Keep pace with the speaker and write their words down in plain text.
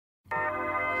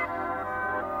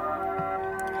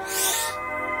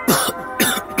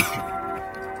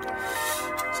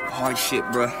Hard shit,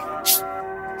 bruh.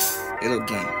 Illo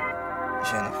gang.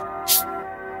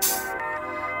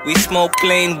 We smoke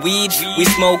plain weed, we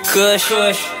smoke kush.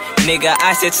 Nigga,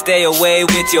 I said stay away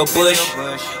with your bush.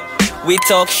 We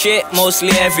talk shit mostly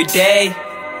every day.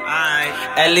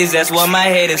 At least that's what my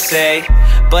haters say.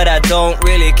 But I don't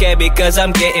really care because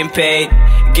I'm getting paid.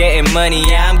 Getting money,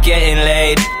 yeah, I'm getting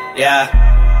laid. Yeah.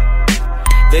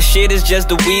 The shit is just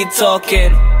the weed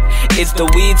talking. It's the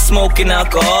weed smoking,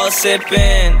 alcohol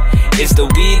sipping. It's the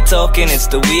weed talking, it's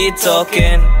the weed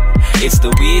talking. It's the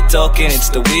weed talking, it's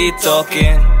the weed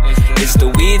talking. It's the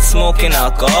weed smoking,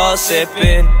 alcohol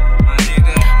sipping.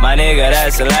 My nigga,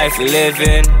 that's the life we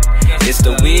living. It's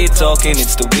the weed talking,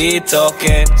 it's the weed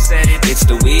talking. It's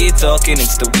the weed talking,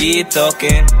 it's the weed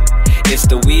talking. It's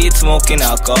the weed smoking,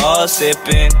 alcohol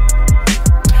sipping.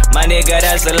 My nigga,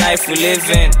 that's the life we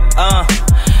living.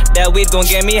 That weed gon'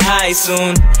 get me high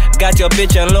soon. Got your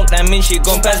bitch unlocked, that means she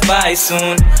gon' pass by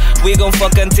soon. We gon'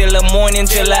 fuck until the morning,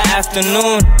 till the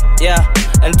afternoon. Yeah,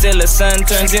 until the sun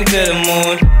turns into the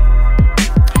moon.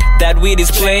 That weed is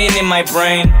playing in my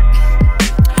brain.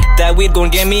 That weed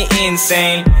gon' get me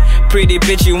insane. Pretty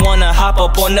bitch, you wanna hop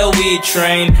up on the weed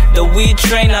train. The weed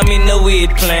train, I mean the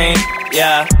weed plane.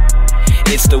 Yeah,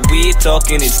 it's the weed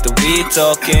talking, it's the weed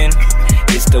talking.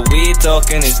 It's the weed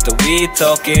talking, it's the weed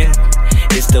talking.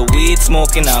 It's the weed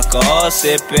smoking, alcohol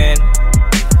sipping.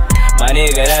 My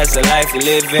nigga, that's the life we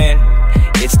living.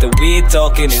 It's the weed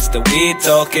talking, it's the weed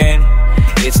talking.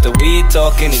 It's the weed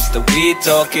talking, it's the weed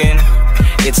talking.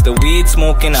 It's the weed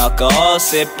smoking, alcohol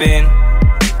sipping.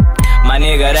 My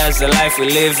nigga, that's the life we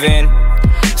living.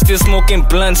 Still smoking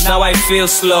blunts, now I feel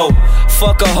slow.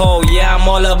 Fuck a hoe, yeah, I'm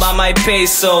all about my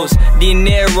pesos.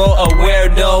 Dinero, a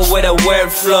weirdo with a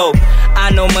weird flow.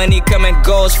 I know money come and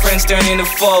goes, friends turn into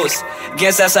foes.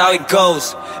 Guess that's how it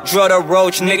goes. Draw the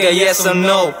roach, nigga, yes or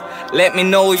no. Let me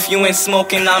know if you ain't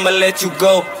smoking, I'ma let you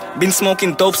go. Been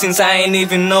smoking dope since I ain't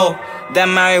even know that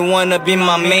marijuana be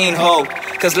my main hoe.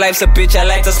 Cause life's a bitch, I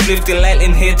like to split the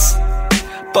lightning hits.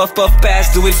 Puff puff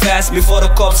pass, do it fast before the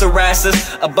cops harass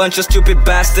us. A bunch of stupid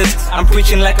bastards, I'm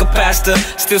preaching like a pastor.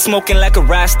 Still smoking like a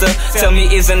rasta. Tell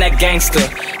me, isn't that gangster,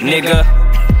 nigga?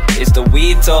 It's the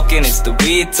weed talking, it's the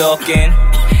weed talking.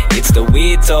 It's the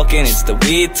weed talking, it's the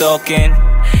weed talking.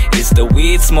 It's the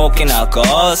weed smoking,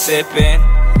 alcohol sipping.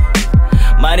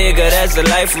 My nigga, that's the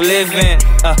life we living.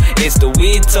 It's the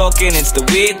weed talking, it's the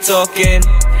weed talking.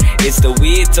 It's the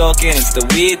weed talking, it's the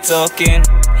weed talking.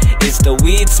 It's the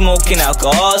weed smoking,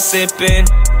 alcohol sipping.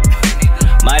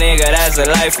 My nigga, that's the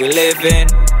life we living.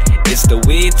 It's the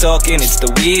weed talking, it's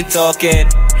the weed talking.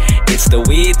 It's the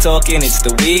weed talking, it's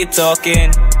the weed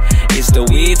talking. It's the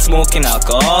weed smoking,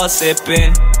 alcohol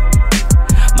sipping.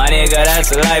 My nigga, that's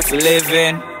the life we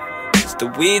living. It's the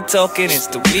weed talking, it's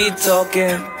the weed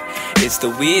talking. It's the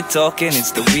weed talking,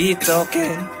 it's the weed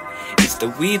talking. It's the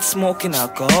weed smoking,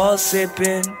 alcohol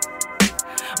sipping.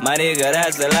 My nigga,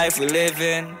 that's the life we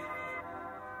living.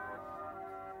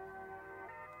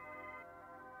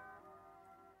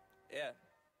 Yeah.